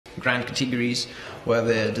grand categories where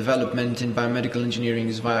the development in biomedical engineering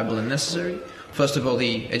is viable and necessary. First of all,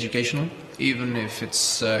 the educational, even if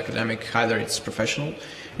it's academic, either it's professional.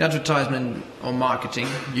 In advertisement or marketing,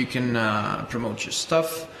 you can promote your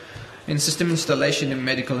stuff. In system installation in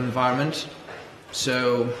medical environment,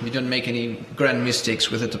 so you don't make any grand mistakes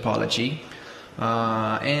with the topology.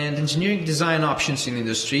 And engineering design options in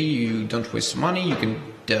industry, you don't waste money, you can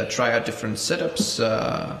try out different setups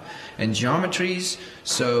and geometries,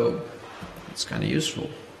 so it's kind of useful.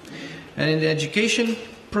 And in the education,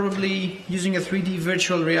 probably using a 3D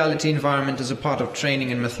virtual reality environment as a part of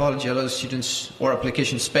training and methodology allows students or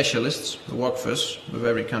application specialists, the workforce of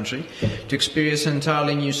every country, to experience an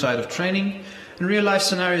entirely new side of training. And real-life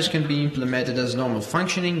scenarios can be implemented as normal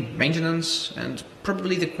functioning, maintenance, and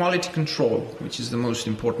probably the quality control, which is the most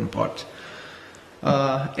important part.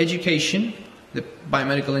 Education, the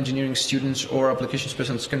biomedical engineering students or application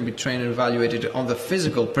specialists can be trained and evaluated on the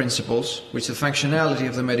physical principles, which the functionality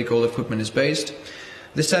of the medical equipment is based.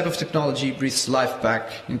 This type of technology breathes life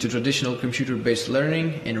back into traditional computer-based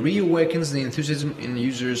learning and reawakens the enthusiasm in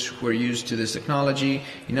users who are used to this technology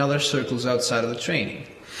in other circles outside of the training.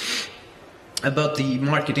 About the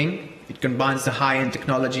marketing, it combines the high-end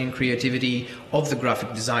technology and creativity of the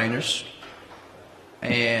graphic designers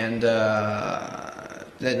and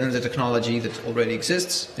the technology that already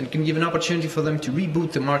exists, and can give an opportunity for them to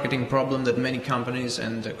reboot the marketing problem that many companies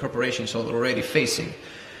and corporations are already facing.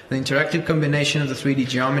 The interactive combination of the 3D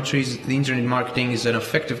geometries, the internet marketing is an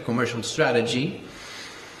effective commercial strategy.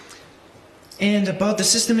 And about the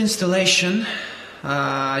system installation,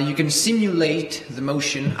 you can simulate the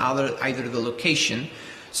motion, either the location,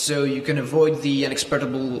 so you can avoid the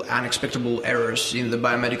unexpected errors in the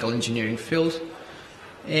biomedical engineering field.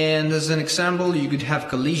 And as an example, you could have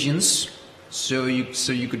collisions, so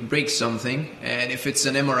you could break something, and if it's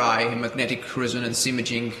an MRI, a magnetic resonance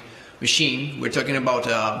imaging machine, we're talking about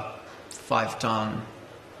a 5-ton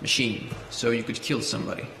machine, so you could kill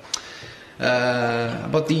somebody.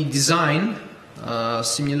 About the design,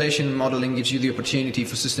 simulation modeling gives you the opportunity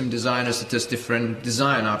for system designers to test different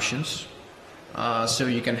design options, so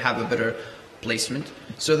you can have a better placement.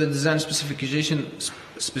 So the design specifications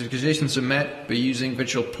are met by using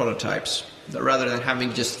virtual prototypes, rather than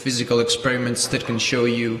having just physical experiments that can show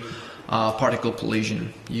you particle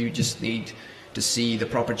collision. You just need to see the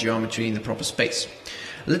proper geometry in the proper space.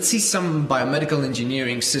 Let's see some biomedical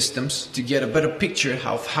engineering systems to get a better picture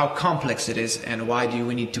of how complex it is and why do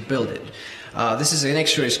we need to build it. This is an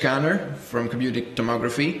X-ray scanner from computed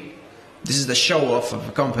tomography. This is the show-off of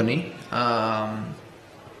a company.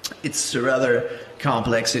 It's rather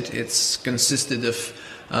complex. It's consisted of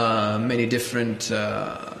many different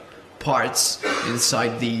parts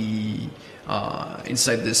inside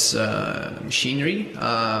this machinery.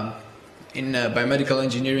 In biomedical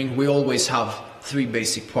engineering, we always have 3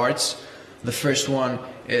 basic parts. The first one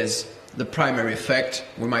is the primary effect.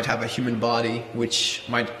 We might have a human body which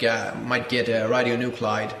might get a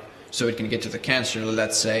radionuclide, so it can get to the cancer,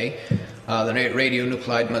 let's say. The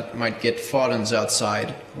radionuclide might get photons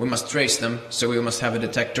outside. We must trace them, so we must have a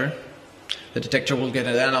detector. The detector will get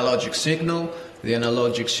an analogic signal. The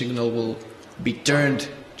analogic signal will be turned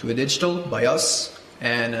to a digital by us,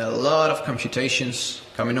 and a lot of computations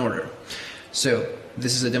come in order. So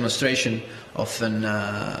this is a demonstration of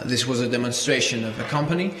this was a demonstration of a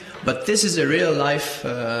company, but this is a real-life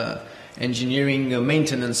engineering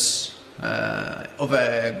maintenance of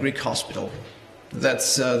a Greek hospital.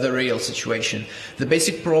 That's the real situation. The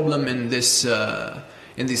basic problem in this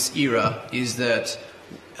era is that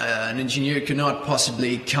an engineer cannot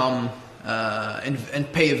possibly come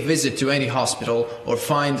and pay a visit to any hospital or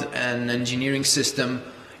find an engineering system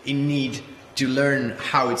in need to learn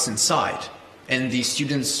how it's inside. And the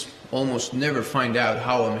students almost never find out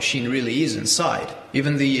how a machine really is inside.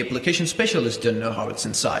 Even the application specialists don't know how it's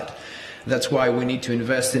inside. That's why we need to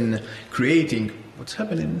invest in creating what's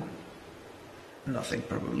happening. Nothing,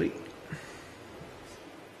 probably.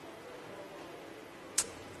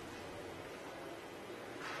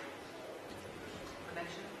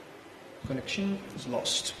 Connection is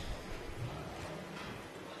lost.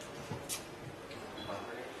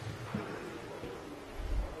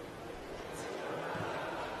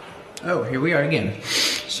 Oh, here we are again.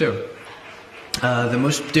 So, the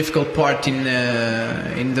most difficult part in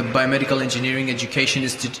the biomedical engineering education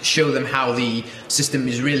is to show them how the system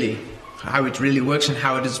is how it really works and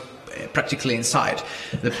how it is practically inside.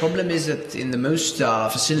 The problem is that in the most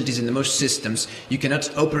facilities, in the most systems, you cannot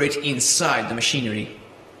operate inside the machinery.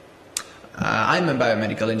 I'm a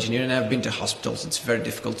biomedical engineer and I've been to hospitals. It's very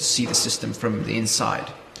difficult to see the system from the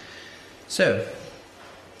inside. So,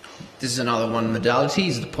 This is another one modality,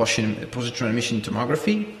 is the positron emission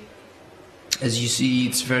tomography. As you see,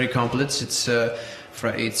 it's very complex. It's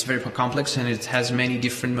very complex, and it has many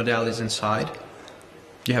different modalities inside.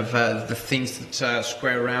 You have the things that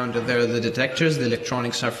square around. There are the detectors. The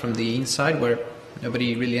electronics are from the inside, where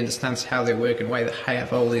nobody really understands how they work and why they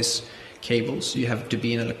have all these cables. You have to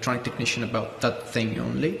be an electronic technician about that thing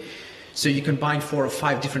only. So you combine 4 or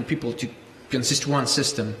 5 different people to consist one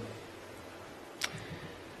system.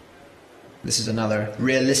 This is another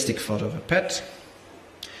realistic photo of a pet.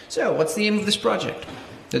 So, what's the aim of this project?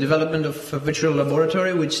 The development of a virtual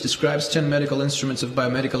laboratory which describes 10 medical instruments of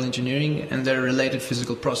biomedical engineering and their related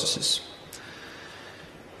physical processes.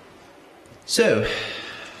 So,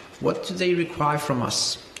 what do they require from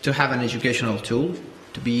us? To have an educational tool,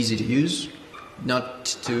 to be easy to use, not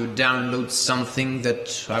to download something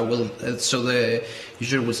that I will, so the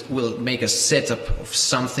user will make a setup of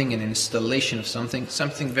something, an installation of something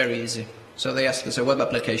very easy. So they ask us a web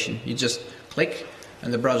application. You just click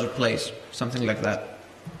and the browser plays, something like that.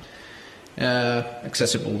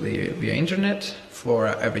 Accessible via internet for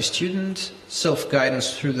every student.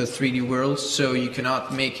 Self-guidance through the 3D world, so you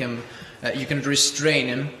cannot make him, you cannot restrain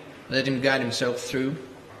him, let him guide himself through.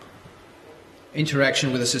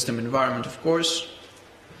 Interaction with the system environment, of course.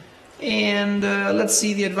 And let's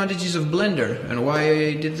see the advantages of Blender and why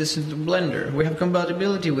I did this into Blender. We have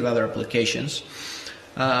compatibility with other applications.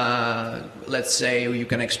 Let's say you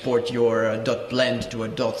can export your .blend to a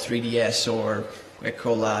 .3ds or a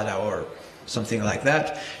Collada or something like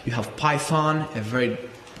that. You have Python, a very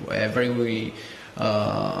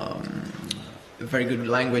good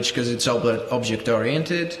language because it's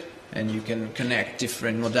object-oriented, and you can connect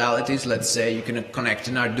different modalities. Let's say you can connect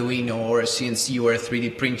an Arduino or a CNC or a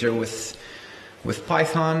 3D printer with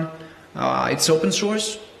Python. It's open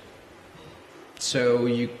source. So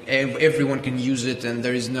everyone can use it, and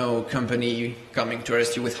there is no company coming to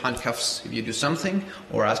arrest you with handcuffs if you do something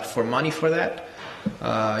or ask for money for that.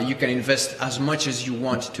 You can invest as much as you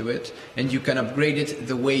want to it, and you can upgrade it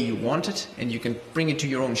the way you want it, and you can bring it to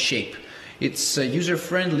your own shape. It's a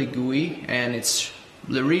user-friendly GUI, and it's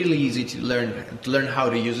really easy to learn how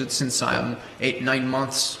to use it. Since I'm 8-9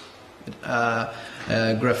 months I'm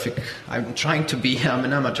an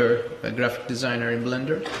amateur graphic designer in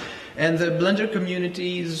Blender. And the Blender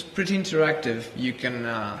community is pretty interactive. You can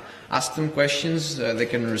ask them questions, they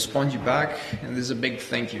can respond you back, and there's a big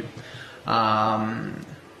thank you.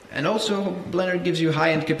 And also, Blender gives you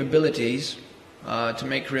high-end capabilities to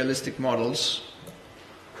make realistic models.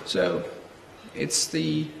 So, it's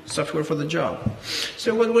the software for the job.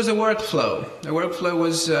 So what was the workflow? The workflow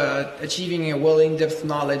was achieving a in-depth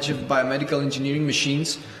knowledge of biomedical engineering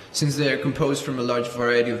machines, since they are composed from a large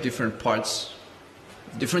variety of different parts,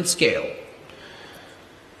 different scale.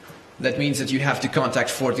 That means that you have to contact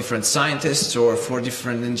 4 different scientists or 4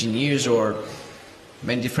 different engineers or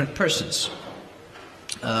many different persons.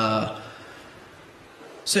 And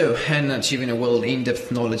achieving a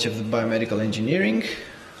in-depth knowledge of the biomedical engineering.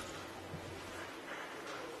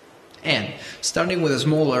 And starting with the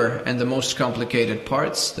smaller and the most complicated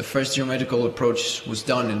parts, the first geometrical approach was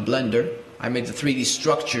done in Blender. I made the 3D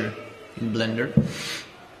structure in Blender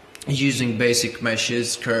using basic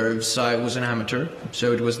meshes, curves. I was an amateur,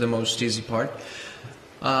 so it was the most easy part.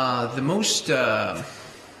 The most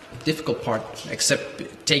difficult part,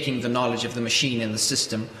 except taking the knowledge of the machine and the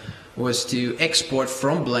system, was to export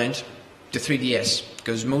from Blend to 3ds,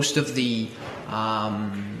 because most of the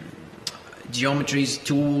geometries,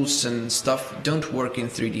 tools and stuff don't work in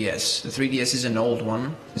 3ds. The 3ds is an old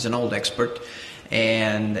one, is an old expert,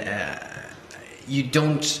 and you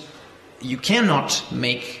cannot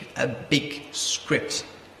make a big script.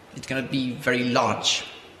 It cannot be very large.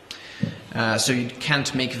 So you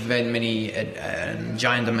can't make very many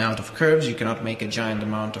giant amount of curves, you cannot make a giant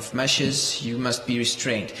amount of meshes, you must be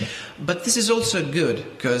restrained. But this is also good,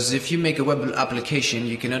 because if you make a web application,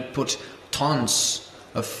 you cannot put tons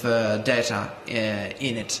of data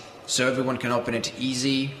in it. So everyone can open it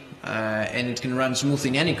easy, and it can run smoothly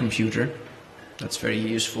in any computer. That's very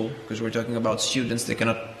useful, because we're talking about students.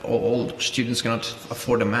 All students cannot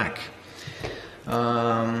afford a Mac.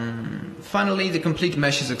 Finally, the complete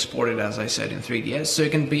mesh is exported, as I said, in 3ds, so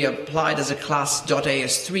it can be applied as a class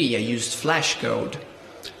 .as3. I used Flash code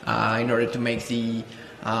in order to make the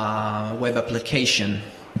web application.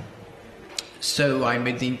 So I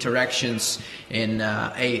made the interactions in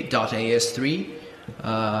 .as3.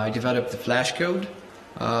 I developed the Flash code,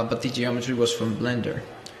 but the geometry was from Blender.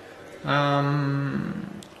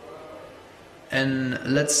 And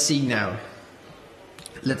let's see now.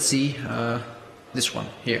 Let's see this one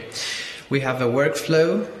here. We have a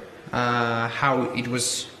workflow how it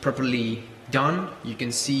was properly done. You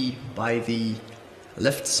can see by the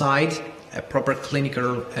left side a proper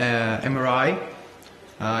clinical MRI.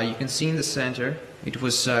 You can see in the center it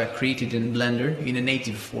was created in Blender in a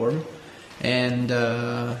native form, and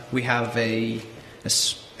we have a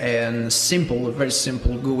very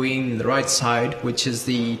simple GUI in the right side, which is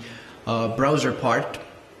the browser part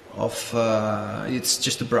of. It's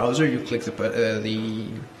just a browser. You click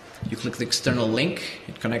you click the external link.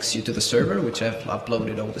 It connects you to the server, which I've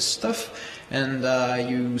uploaded all this stuff, and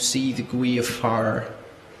you see the GUI of our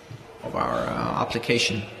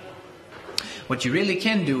application. What you really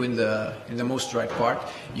can do in the most right part,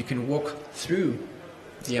 you can walk through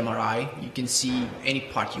the MRI. You can see any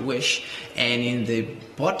part you wish, and in the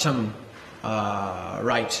bottom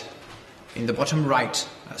right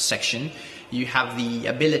section, you have the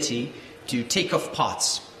ability to take off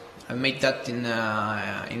parts. I made that in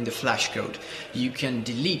the Flash code. You can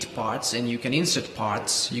delete parts and you can insert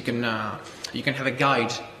parts. You can have a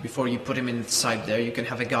guide before you put him inside there. You can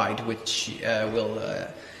have a guide which will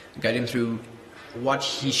guide him through what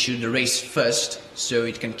he should erase first, so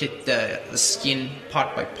it can get the skin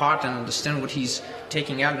part by part and understand what he's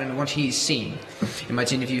taking out and what he's seeing.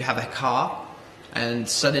 Imagine if you have a car and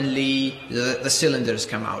suddenly the cylinders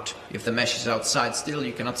come out. If the mesh is outside still,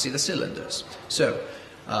 you cannot see the cylinders. So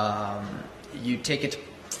you take it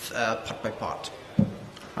part by part.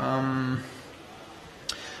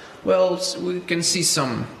 Well, so we can see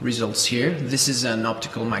some results here. This is an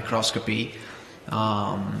optical microscopy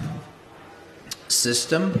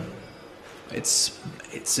system.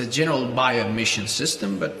 It's a general bio-emission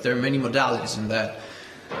system, but there are many modalities in that.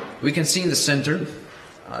 We can see in the center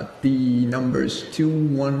the numbers 2,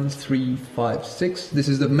 1, 3, 5, 6. This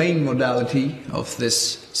is the main modality of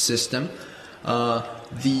this system.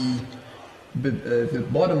 The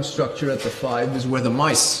bottom structure at the 5 is where the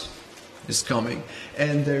mice is coming,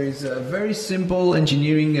 and there is a very simple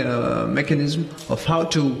engineering mechanism of how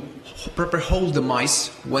to properly hold the mice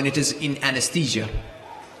when it is in anesthesia.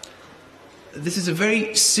 This is a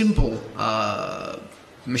very simple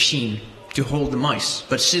machine to hold the mice,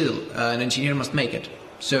 but still an engineer must make it.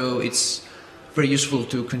 So it's very useful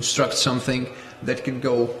to construct something that can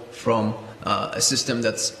go from a system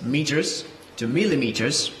that's meters to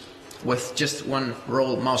millimeters with just one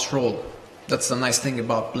mouse roll. That's the nice thing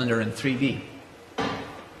about Blender in 3D.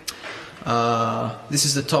 This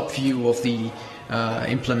is the top view of the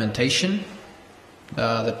implementation.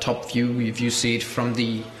 The top view, if you see it from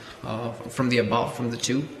the above, from the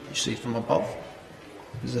two, you see it from above.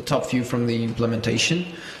 This is the top view from the implementation,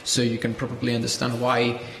 so you can probably understand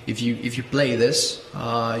why, if you play this,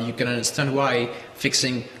 you can understand why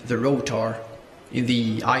fixing the rotor in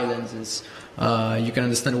the eye lenses, you can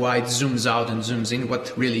understand why it zooms out and zooms in,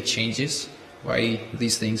 what really changes, why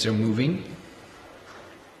these things are moving.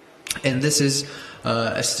 And this is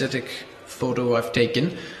a static photo I've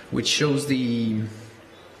taken, which shows the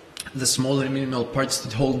smaller minimal parts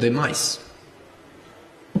that hold the mice.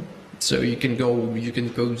 So you can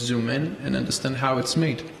go zoom in and understand how it's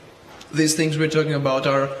made. These things we're talking about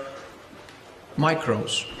are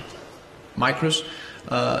micros. Micros,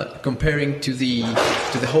 comparing to the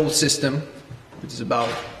whole system, which is about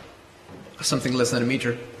something less than a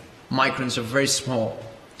meter. Microns are very small,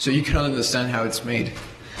 so you cannot understand how it's made.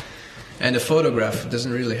 And a photograph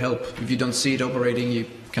doesn't really help. If you don't see it operating, you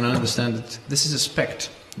cannot understand it. This is a SPECT.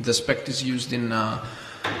 The SPECT is used in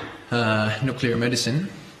nuclear medicine.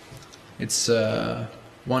 It's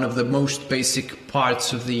one of the most basic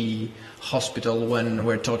parts of the hospital when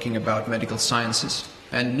we're talking about medical sciences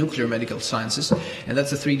and nuclear medical sciences. And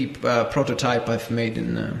that's a 3D prototype I've made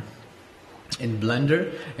in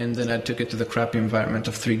Blender, and then I took it to the crappy environment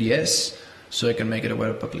of 3ds so I can make it a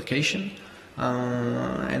web application.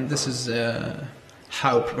 And this is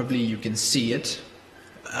how probably you can see it.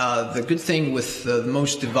 The good thing with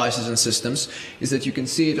most devices and systems is that you can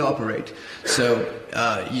see it operate. So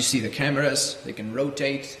you see the cameras, they can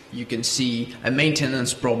rotate, you can see a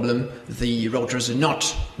maintenance problem, the rotors are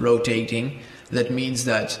not rotating. That means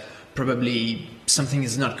that probably something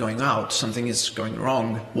is not going out, something is going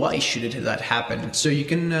wrong. Why should that happen? So you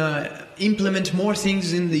can implement more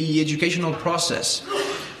things in the educational process.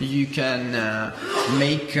 You can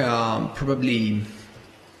make probably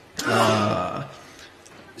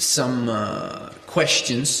some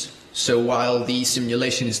questions. So while the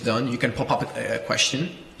simulation is done, you can pop up a question.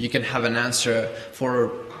 You can have an answer for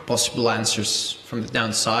possible answers from the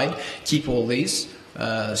downside. Keep all these,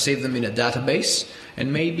 save them in a database,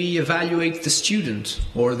 and maybe evaluate the student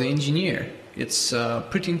or the engineer. It's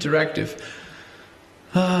pretty interactive.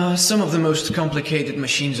 Some of the most complicated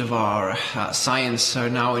machines of our science are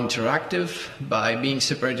now interactive by being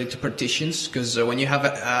separated to partitions, because when you have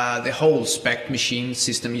the whole spec machine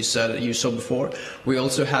system you saw before, we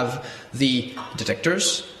also have the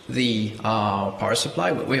detectors, the power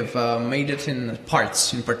supply. We have made it in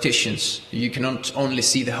parts, in partitions. You cannot only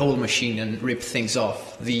see the whole machine and rip things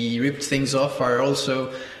off. The ripped things off are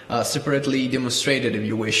also separately demonstrated if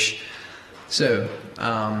you wish. So,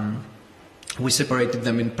 we separated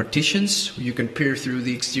them in partitions. You can peer through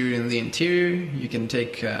the exterior and the interior. You can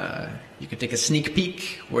take a sneak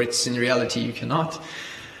peek, where it's in reality you cannot.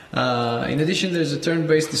 In addition, there's a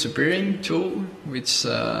turn-based disappearing tool, which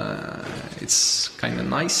it's kind of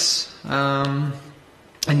nice. And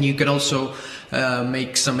you can also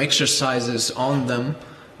make some exercises on them,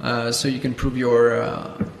 so you can prove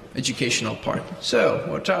your educational part. So,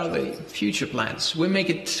 what are the future plans? We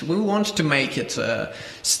want to make it a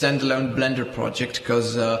standalone Blender project,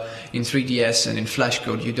 because in 3ds and in Flash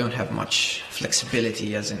code you don't have much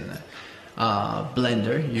flexibility as in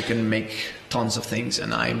Blender. You can make tons of things,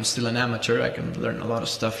 and I'm still an amateur. I can learn a lot of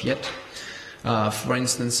stuff yet. For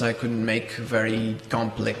instance, I couldn't make very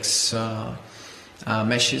complex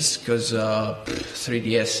meshes, because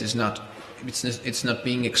 3ds is not, it's not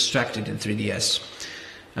being extracted in 3ds.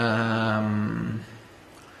 And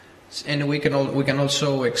we can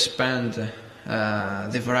also expand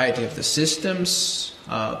the variety of the systems.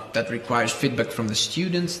 That requires feedback from the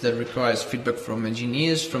students, that requires feedback from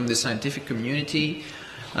engineers, from the scientific community.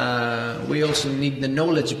 We also need the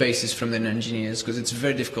knowledge bases from the engineers, because it's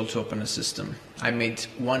very difficult to open a system. I made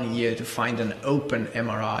 1 year to find an open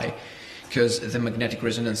MRI, because the magnetic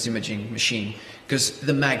resonance imaging machine, because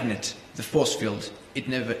the magnet, the force field,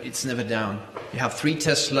 it's never down. You have 3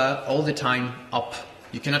 Tesla all the time up.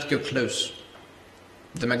 You cannot go close.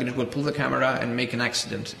 The magnet will pull the camera and make an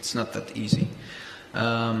accident. It's not that easy.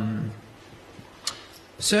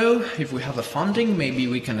 So, if we have the funding, maybe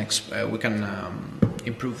we can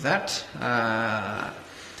improve that.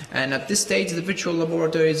 And at this stage, the virtual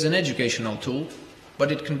laboratory is an educational tool,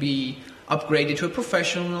 but it can be upgraded to a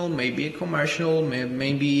professional, maybe a commercial,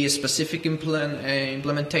 maybe a specific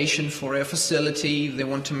implementation for a facility. They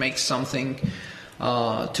want to make something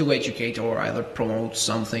to educate or either promote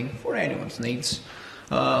something for anyone's needs.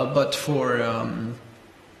 But for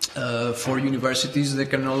universities, there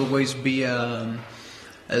can always be a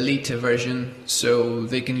elite version, so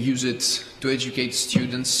they can use it to educate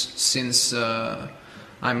students, since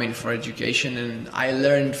I'm in for education and I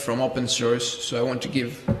learned from open source, so I want to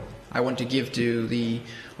give to the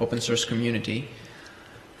open source community.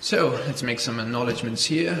 So let's make some acknowledgements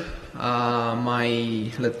here. I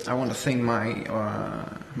want to thank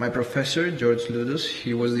my professor George Ludus.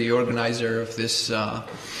 He was the organizer of this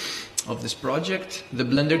project. The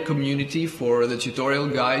Blender community for the tutorial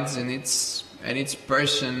guides, and its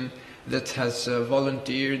person that has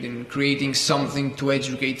volunteered in creating something to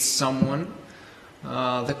educate someone.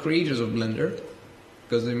 The creators of Blender,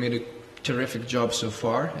 because they made a terrific job so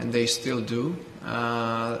far, and they still do.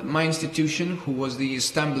 My institution, who was the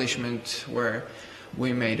establishment where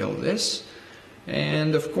we made all this,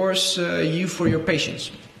 and of course you for your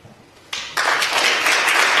patience.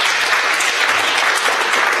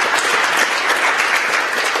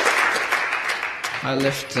 I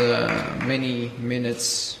left many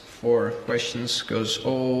minutes for questions, because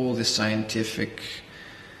all the scientific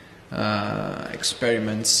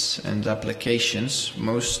experiments and applications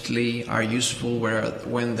mostly are useful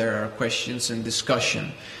when there are questions and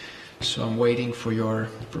discussion. So I'm waiting for your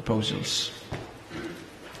proposals.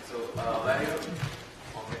 So,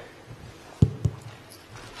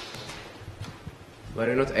 were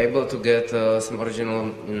you not able to get some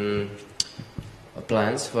original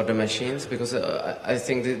plans for the machines? Because I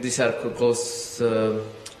think these are close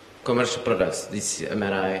commercial products, these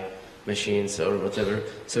MRI machines or whatever.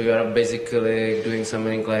 So you are basically doing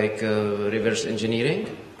something like reverse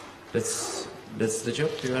engineering? That's the job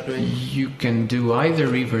you are doing? You can do either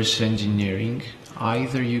reverse engineering,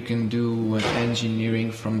 either you can do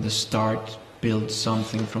engineering from the start, build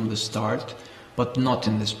something from the start, but not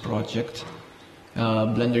in this project.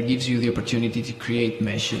 Blender gives you the opportunity to create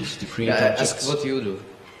meshes, to create objects. Ask what you do.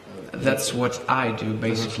 That's what I do,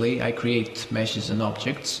 basically. I create meshes and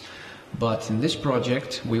objects. But in this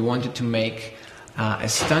project, we wanted to make a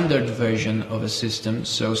standard version of a system,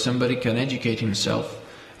 so somebody can educate himself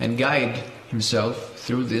and guide himself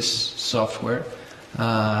through this software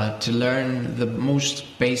to learn the most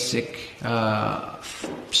basic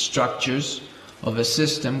structures of a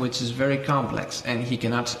system, which is very complex and he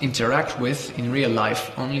cannot interact with in real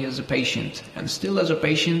life, only as a patient. And still as a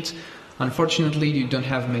patient, Unfortunately, you don't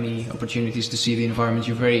have many opportunities to see the environment.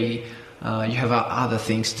 You have other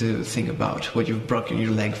things to think about. What you've broken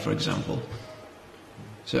your leg, for example.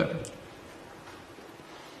 So,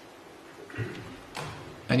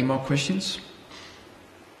 any more questions?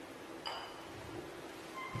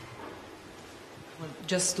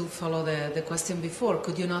 Just to follow the question before,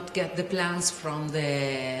 could you not get the plans from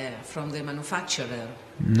the manufacturer?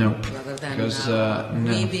 Nope. Rather than because,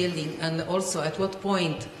 rebuilding, and also at what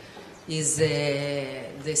point is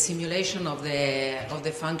the simulation of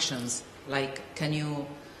the functions? Like, do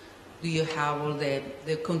you have all the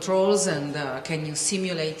controls, and can you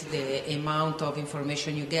simulate the amount of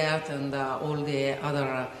information you get, and all the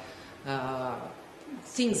other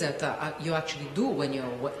things that you actually do when you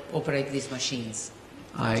operate these machines?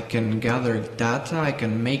 I can gather data, I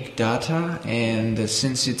can make data, and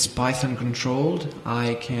since it's Python controlled,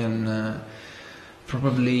 I can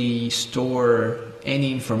probably store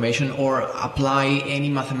any information or apply any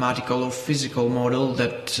mathematical or physical model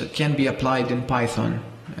that can be applied in Python,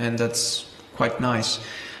 and that's quite nice.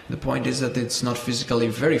 The point is that it's not physically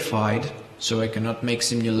verified, so I cannot make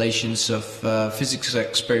simulations of physics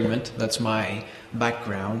experiment. That's my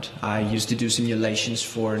background. I used to do simulations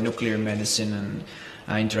for nuclear medicine and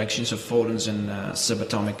interactions of photons and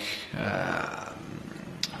subatomic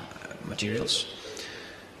materials.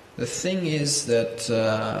 The thing is that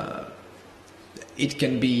it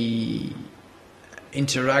can be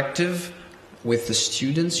interactive with the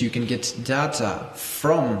students. You can get data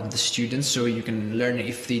from the students, so you can learn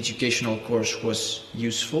if the educational course was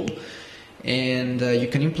useful, and you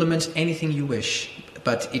can implement anything you wish,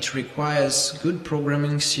 but it requires good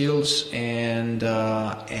programming skills and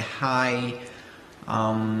a high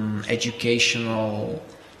educational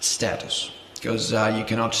status, because you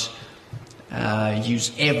cannot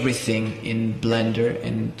use everything in Blender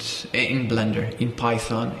in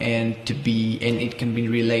Python, and it can be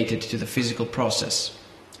related to the physical process.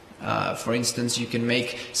 For instance, you can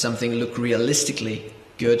make something look realistically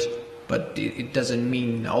good, but it doesn't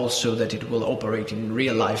mean also that it will operate in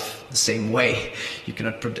real life the same way. You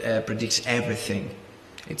cannot predict everything.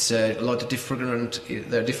 It's a lot of different.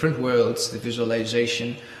 There are different worlds, the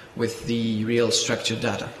visualization with the real structured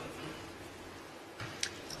data.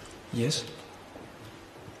 Yes.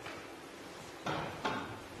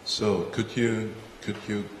 So could you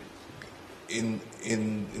in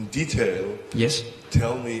detail, yes,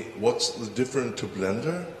 tell me what's the difference to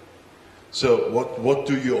Blender? So what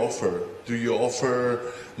do you offer? Do you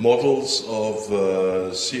offer models of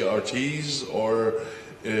CRTs, or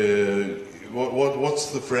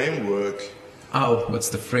what's the framework? Oh, what's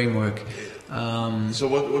the framework? So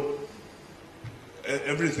what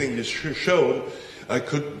everything you showed, I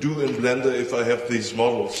could do in Blender if I have these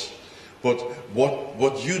models. But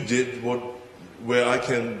what you did, where I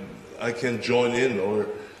can join in, or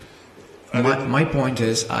my point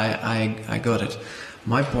is, I got it.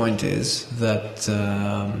 My point is that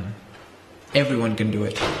everyone can do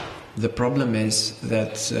it. The problem is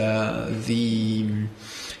that the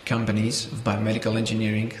companies of biomedical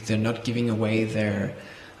engineering, they're not giving away their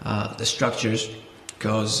the structures,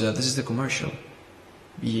 because this is the commercial.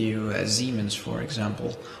 You, Siemens, for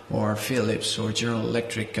example, or Philips, or General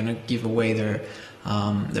Electric, cannot give away their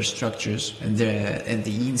structures and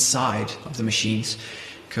the inside of the machines,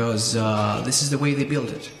 because this is the way they build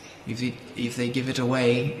it. If they give it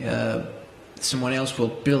away, someone else will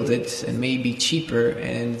build it, and maybe cheaper,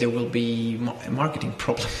 and there will be a marketing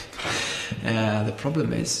problem. The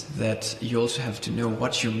problem is that you also have to know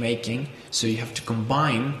what you're making, so you have to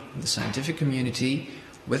combine the scientific community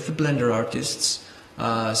with the Blender artists,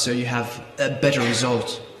 so you have a better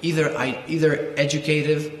result, either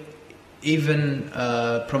educative, even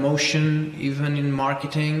promotion, even in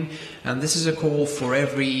marketing. And this is a call for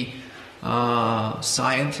every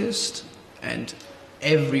scientist and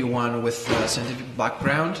everyone with a scientific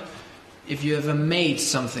background. If you ever made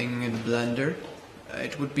something in Blender,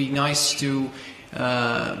 it would be nice to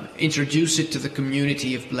introduce it to the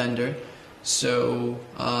community of Blender, so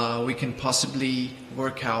we can possibly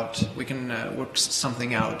work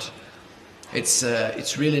something out.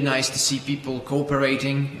 It's really nice to see people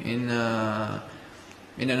cooperating in an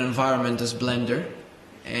environment as Blender,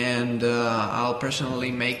 and I'll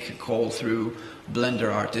personally make a call through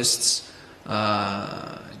Blender artists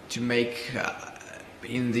to make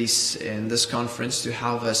in this conference, to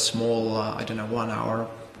have a small 1 hour,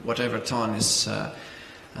 whatever Antonis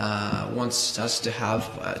wants us to have,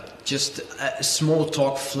 just a small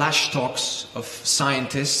talk, flash talks of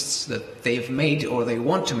scientists that they've made or they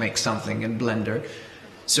want to make something in Blender,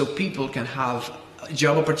 so people can have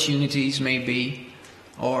job opportunities maybe,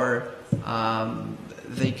 or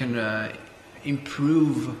they can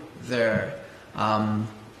improve their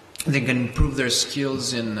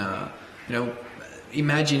skills in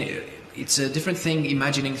imagine. It's a different thing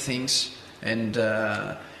imagining things and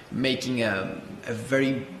making a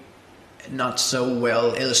very not so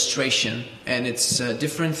well illustration, and it's a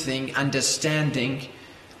different thing understanding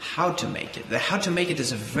how to make it. The how to make it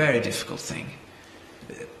is a very difficult thing.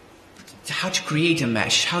 How to create a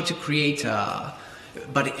mesh, how to create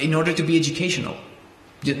but in order to be educational,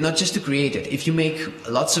 not just to create it. If you make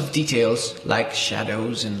lots of details like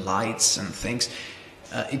shadows and lights and things,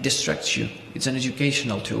 it distracts you. It's an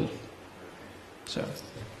educational tool.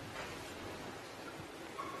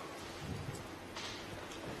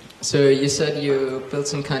 So you said you built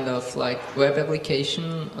some kind of like web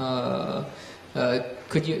application.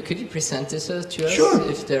 Could you present this to us? Sure.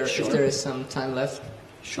 If there is some time left.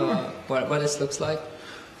 Sure. What this looks like,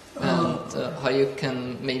 and how you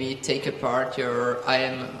can maybe take apart your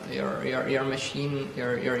machine,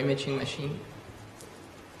 your imaging machine.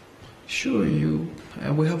 Sure.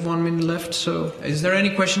 We have 1 minute left. So, is there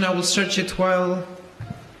any question? I will search it while.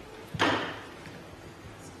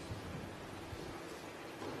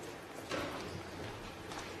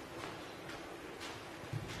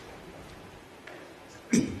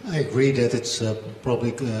 I agree that it's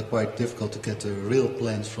probably quite difficult to get the real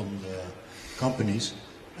plans from the companies,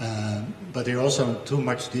 but they're also in too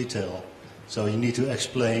much detail. So you need to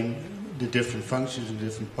explain the different functions and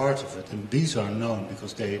different parts of it, and these are known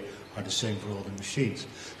because they are the same for all the machines.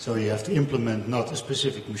 So you have to implement not a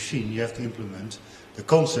specific machine, you have to implement the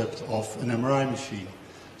concept of an MRI machine.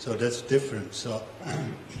 So that's different. So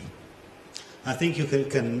I think you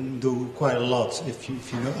can do quite a lot if you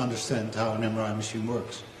understand how an MRI machine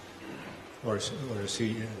works, or a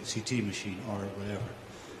CT machine, or whatever.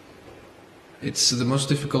 It's the most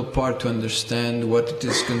difficult part to understand what it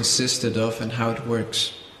is consisted of and how it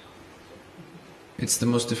works. It's the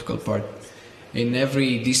most difficult part. In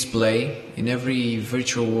every display, in every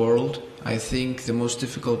virtual world, I think the most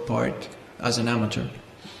difficult part, as an amateur,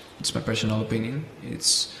 it's my personal opinion,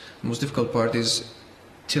 it's the most difficult part is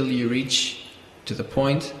till you reach to the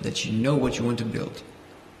point that you know what you want to build.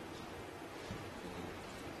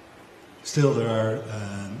 Still, there are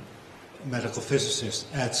medical physicists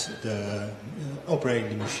at the operating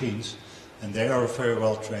the machines, and they are very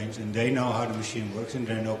well trained, and they know how the machine works, and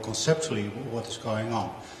they know conceptually what is going on.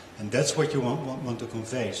 And that's what you want to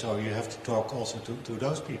convey, so you have to talk also to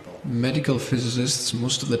those people. Medical physicists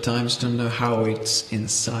most of the times don't know how it's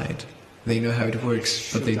inside. They know how it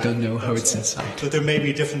works, but they don't know how it's inside. So there may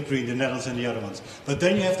be a difference between the Netherlands and the other ones. But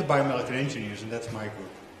then you have the biomedical engineers, and that's my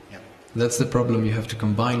group. Yeah. That's the problem. You have to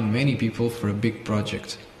combine many people for a big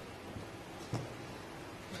project.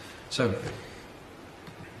 So,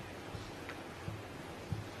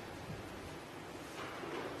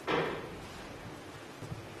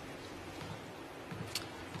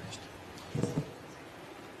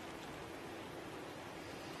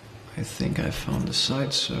 I think I found the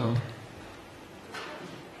site, so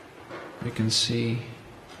we can see.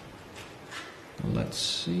 Let's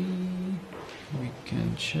see. We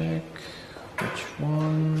can check which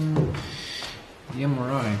one. The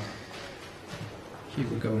MRI. Here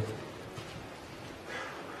we go.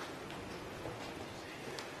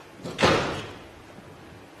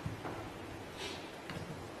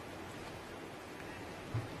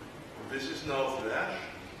 This is now Flash?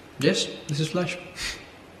 Yes, this is Flash.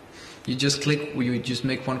 You just click, you just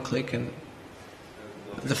make one click and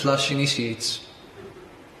the Flash initiates.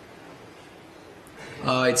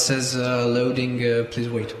 It says loading, please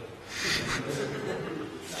wait.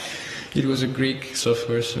 It was a Greek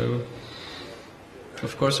software, so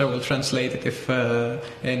of course I will translate it. If an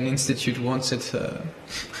institute wants it,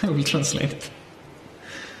 I will translate it.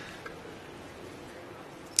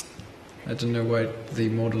 I don't know why the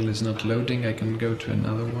model is not loading. I can go to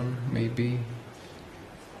another one, maybe.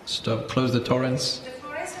 Stop, close the torrents. The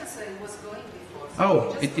fluorescence was going before.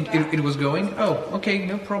 Oh, it was going? Oh, okay,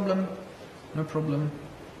 no problem. No problem.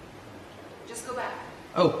 Just go back.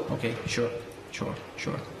 Oh, okay, sure.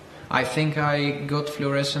 I think I got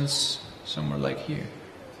fluorescence somewhere like here.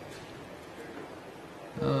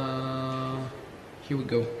 Here we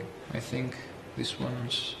go. I think this one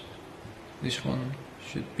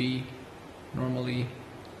should be normally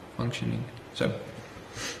functioning. So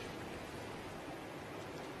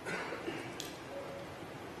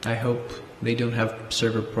I hope they don't have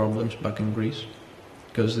server problems back in Greece,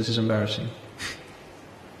 because this is embarrassing.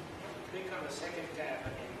 Click on the second tab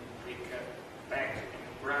and click back in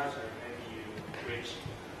the browser, maybe you reach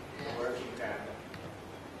the working tab.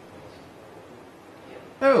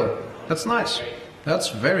 Oh, that's nice. That's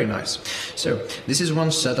very nice. So this is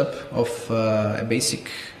one setup of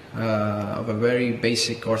of a very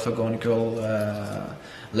basic orthogonal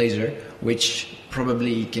laser, which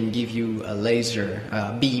probably can give you a laser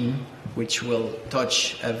beam, which will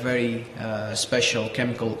touch a very special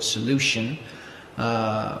chemical solution,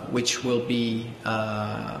 which will be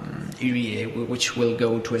which will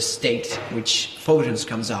go to a state which photons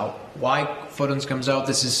comes out. Why photons comes out?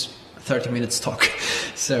 This is 30 minutes talk.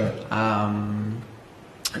 So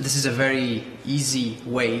this is a very easy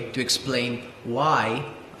way to explain why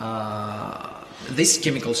this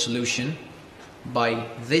chemical solution by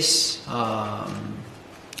this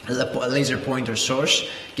laser pointer source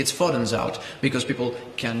gets photons out, because people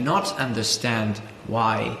cannot understand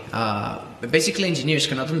why. Basically, engineers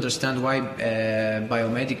cannot understand why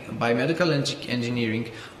biomedical engineering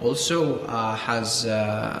also has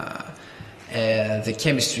the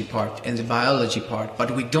chemistry part and the biology part, but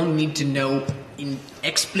we don't need to know in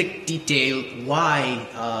explicit detail why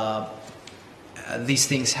these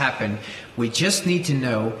things happen. We just need to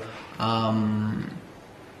know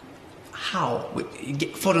how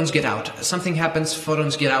photons get out. Something happens,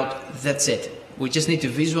 photons get out, that's it. We just need to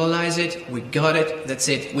visualize it, we got it, that's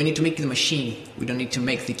it. We need to make the machine, we don't need to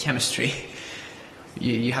make the chemistry.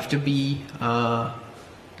 You have to be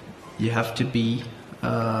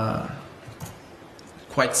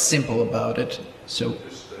quite simple about it. So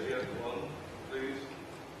Just stay at one, please.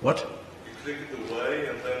 what? You click it away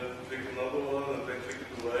and then click another one and then click it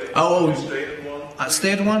away. Oh, You stay at one.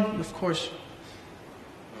 Stay at one, of course.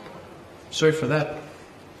 Sorry for that.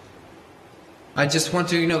 I just want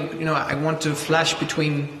to, I want to flash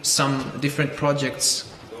between some different projects.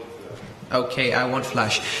 Okay, I won't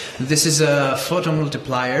flash. This is a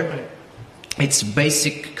photomultiplier. Its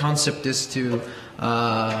basic concept is to,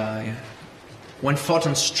 when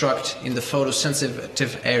photons struck in the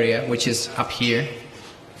photosensitive area, which is up here,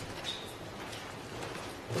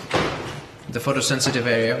 the photosensitive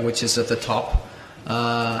area, which is at the top,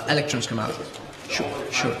 electrons come out. Sure.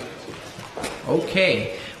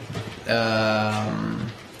 Okay.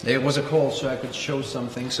 There was a call, so I could show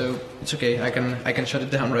something. So it's okay. I can shut it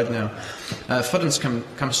down right now. Photons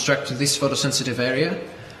come struck to this photosensitive area.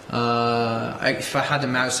 If I had a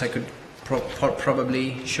mouse, I could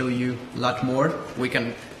probably show you a lot more. We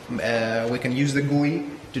can use the GUI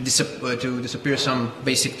to disappear some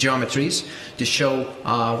basic geometries to show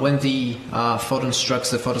when the photon strikes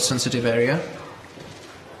the photosensitive area.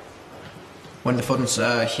 When the photons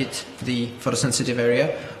hit the photosensitive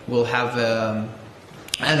area, we'll have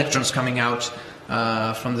electrons coming out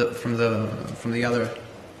from the other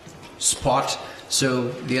spot.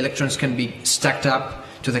 So the electrons can be stacked up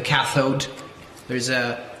to the cathode. There's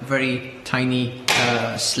a very tiny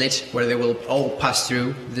slit where they will all pass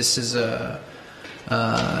through. This is a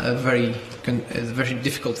very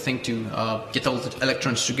difficult thing to get all the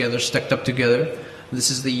electrons together, stacked up together.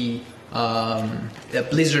 This is the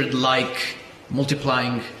blizzard-like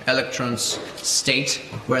multiplying electrons state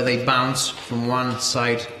where they bounce from one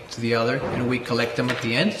side to the other, and we collect them at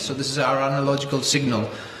the end. So this is our analogical signal.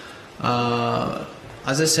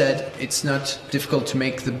 As I said, it's not difficult to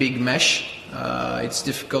make the big mesh. It's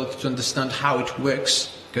difficult to understand how it works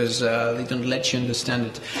because they don't let you understand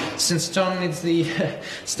it. Since Tom needs the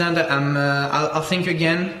standard, I'll thank you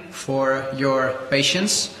again for your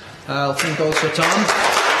patience. I'll thank also Tom.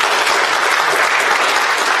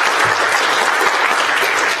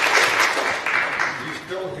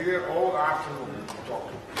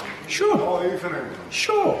 Sure. All evening.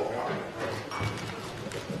 Sure.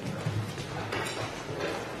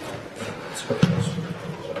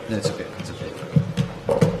 No, it's okay. It's okay.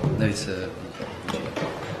 No, it's